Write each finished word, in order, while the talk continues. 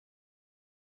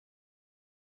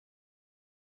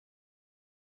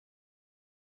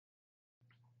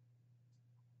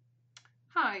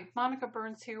Hi, Monica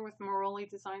Burns here with Maroli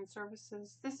Design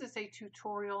Services. This is a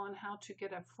tutorial on how to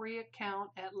get a free account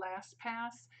at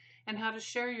LastPass and how to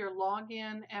share your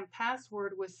login and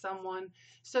password with someone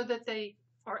so that they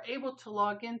are able to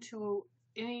log into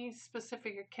any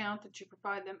specific account that you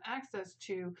provide them access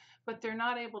to, but they're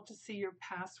not able to see your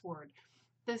password.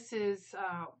 This is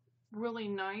really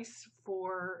nice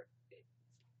for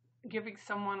giving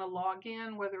someone a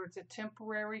login, whether it's a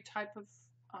temporary type of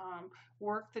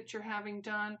work that you're having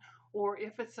done, or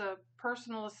if it's a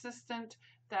personal assistant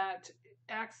that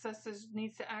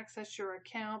needs to access your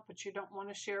account, but you don't want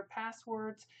to share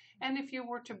passwords. And if you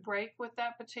were to break with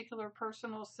that particular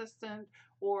personal assistant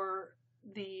or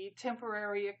the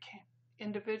temporary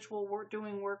individual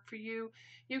doing work for you,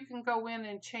 you can go in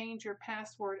and change your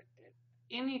password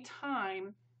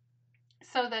anytime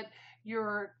so that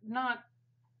you're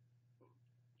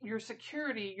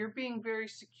being very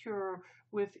secure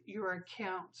with your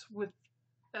accounts, with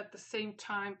at the same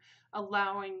time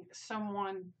allowing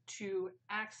someone to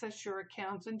access your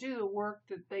accounts and do the work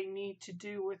that they need to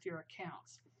do with your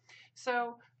accounts.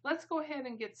 So let's go ahead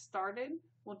and get started.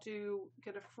 We'll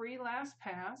get a free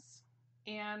LastPass,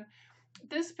 and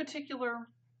this particular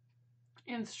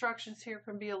instructions here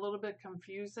can be a little bit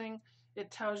confusing.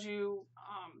 It tells you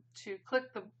to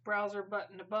click the browser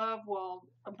button above. Well,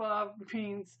 above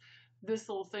means this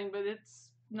little thing, but it's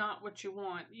not what you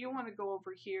want. You want to go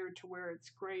over here to where it's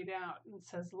grayed out and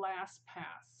says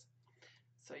LastPass.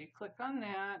 So you click on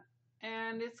that,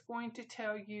 and it's going to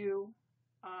tell you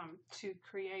to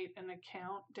create an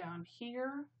account down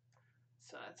here.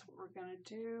 So that's what we're going to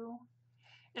do.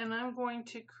 And I'm going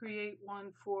to create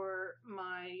one for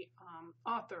my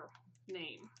author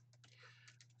name.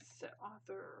 So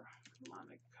author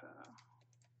Monica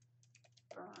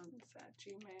Burns at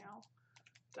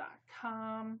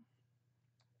gmail.com,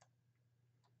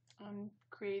 and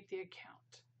create the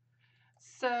account.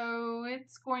 So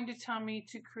it's going to tell me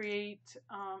to create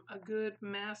a good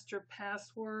master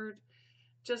password.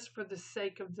 Just for the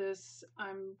sake of this,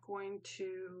 I'm going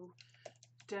to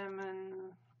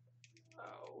demo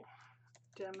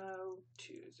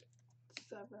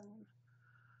 270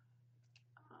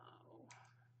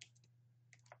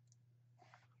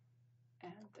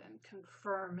 and then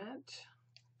confirm it.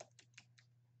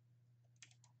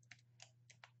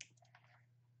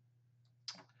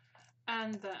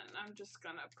 And then I'm just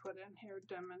going to put in here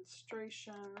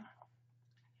demonstration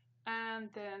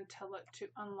and then tell it to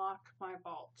unlock my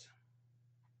vault.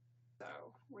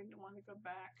 So we want to go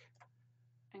back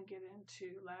and get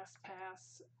into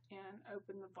LastPass and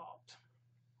open the vault.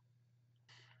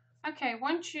 Okay,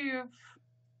 once you've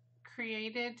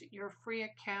created your free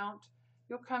account,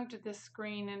 you'll come to this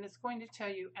screen and it's going to tell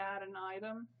you add an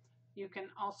item. You can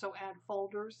also add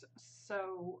folders.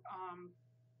 So,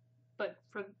 but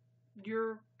for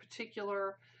your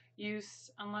particular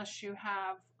use, unless you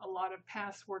have a lot of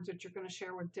passwords that you're going to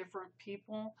share with different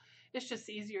people, it's just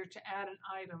easier to add an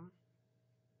item.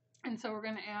 And so we're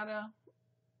going to add a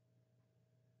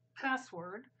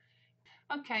password.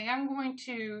 Okay, I'm going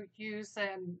to use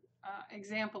an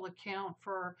example account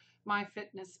for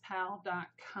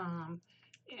myfitnesspal.com,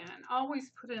 and always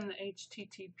put in the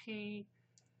HTTP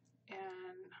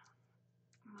and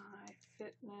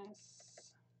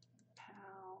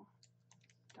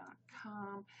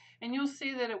myfitnesspal.com, and you'll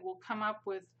see that it will come up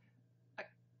with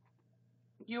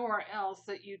URLs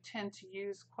that you tend to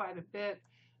use quite a bit.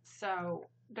 So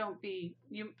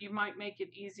you might make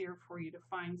it easier for you to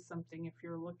find something if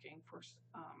you're looking for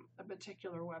a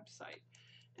particular website.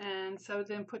 And so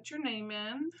then put your name in.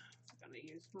 I'm going to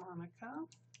use Monica.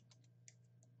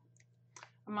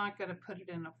 I'm not going to put it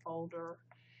in a folder.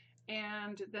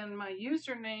 And then my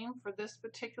username for this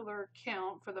particular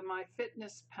account, for the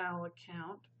MyFitnessPal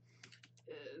account,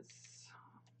 is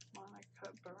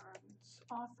Monica Burns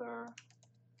Author.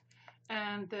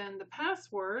 And then the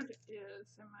password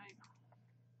is,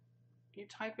 you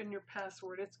type in your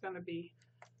password, it's going to be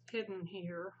hidden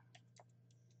here.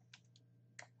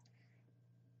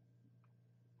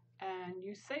 And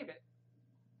you save it.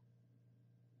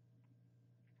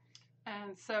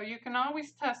 And so you can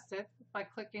always test it by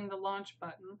clicking the launch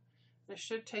button. It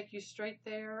should take you straight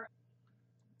there.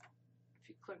 If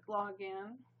you click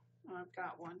login, I've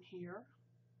got one here,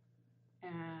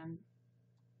 and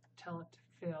tell it to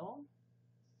fill,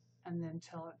 and then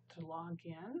tell it to log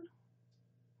in,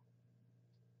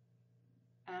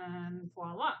 and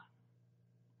voila,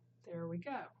 there we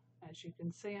go. As you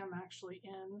can see, I'm actually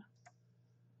in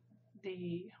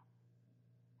the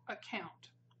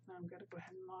account. I'm going to go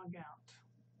ahead and log out.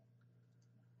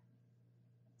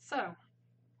 So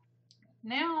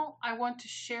now I want to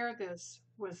share this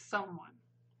with someone.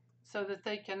 so that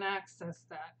they can access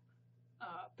that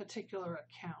particular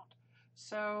account.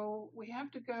 So we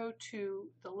have to go to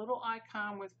the little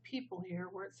icon with people here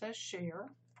where it says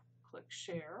share. Click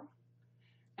share.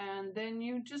 And then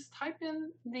you just type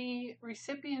in the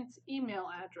recipient's email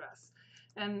address.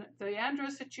 And the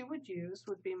address that you would use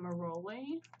would be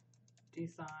Maroli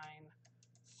Design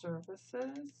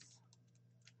Services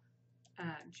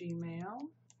 @gmail.com.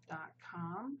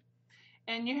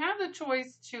 And you have the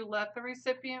choice to let the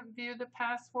recipient view the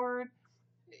password.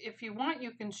 If you want,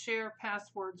 you can share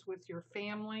passwords with your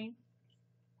family,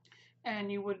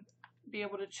 and you would be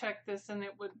able to check this and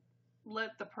it would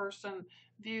let the person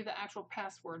view the actual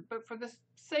password. But for the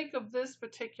sake of this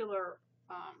particular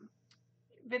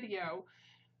video,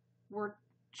 we're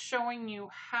showing you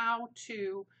how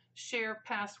to share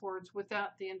passwords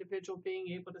without the individual being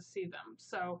able to see them.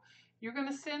 So you're going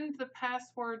to send the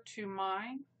password to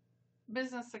my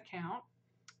business account,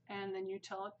 and then you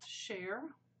tell it to share.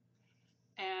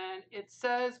 And it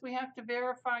says we have to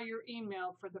verify your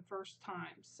email for the first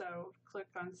time. So click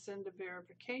on send a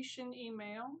verification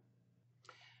email.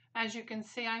 As you can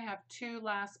see, I have 2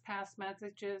 LastPass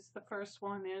messages. The first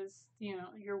one is,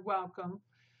 you're welcome.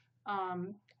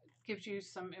 Gives you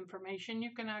some information.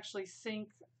 You can actually sync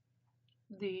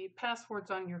the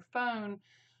passwords on your phone,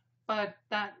 but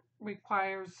that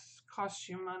costs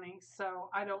you money. So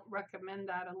I don't recommend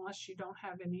that unless you don't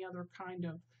have any other kind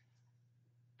of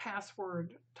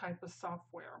password type of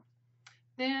software.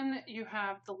 Then you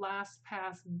have the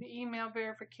LastPass email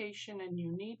verification, and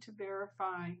you need to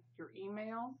verify your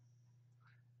email.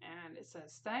 And it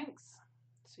says thanks.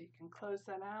 So you can close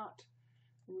that out.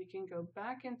 And we can go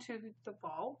back into the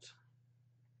vault.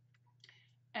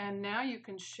 And now you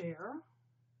can share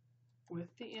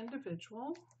with the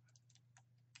individual,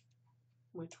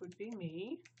 which would be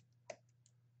me.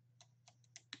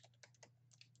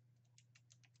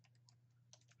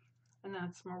 And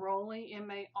that's Maroli,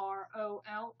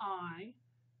 M-A-R-O-L-I,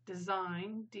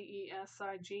 Design,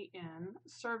 D-E-S-I-G-N,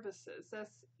 Services,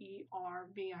 S-E-R-V-I-C-E-S,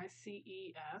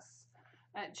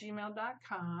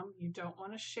 @gmail.com. You don't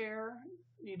want to share.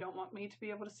 You don't want me to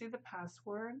be able to see the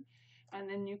password. And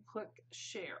then you click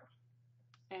share.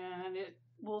 And it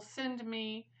will send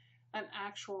me an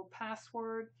actual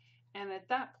password. And at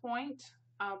that point,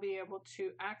 I'll be able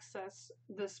to access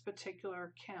this particular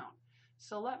account.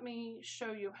 So let me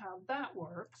show you how that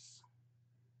works.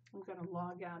 I'm going to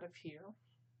log out of here.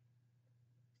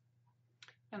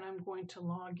 And I'm going to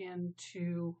log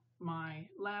into my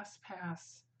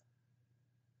LastPass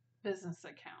business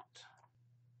account.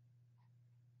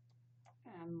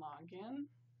 And log in.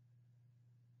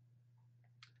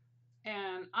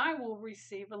 And I will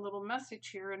receive a little message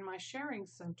here in my sharing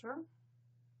center.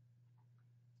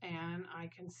 And I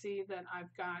can see that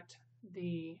I've got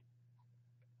the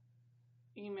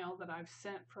email that I've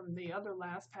sent from the other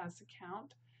LastPass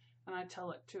account, and I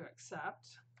tell it to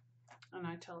accept, and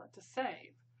I tell it to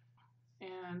save.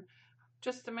 And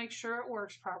just to make sure it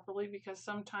works properly, because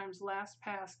sometimes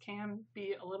LastPass can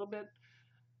be a little bit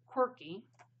quirky,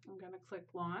 I'm going to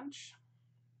click launch,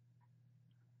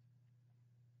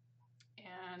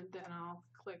 and then I'll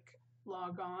click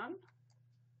log on,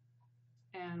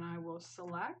 and I will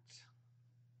select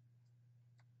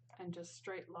and just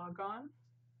straight log on.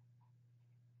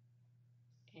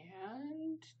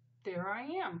 And there I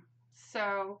am.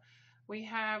 So we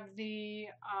have the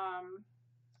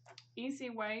easy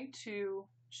way to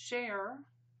share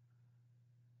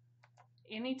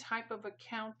any type of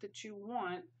account that you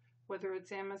want, whether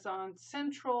it's Amazon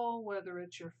Central, whether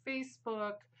it's your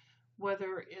Facebook,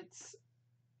 whether it's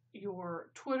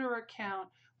your Twitter account,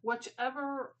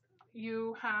 whichever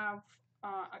you have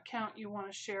account you want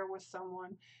to share with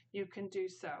someone, you can do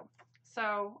so.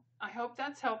 So I hope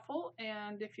that's helpful,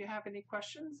 and if you have any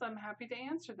questions, I'm happy to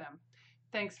answer them.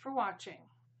 Thanks for watching.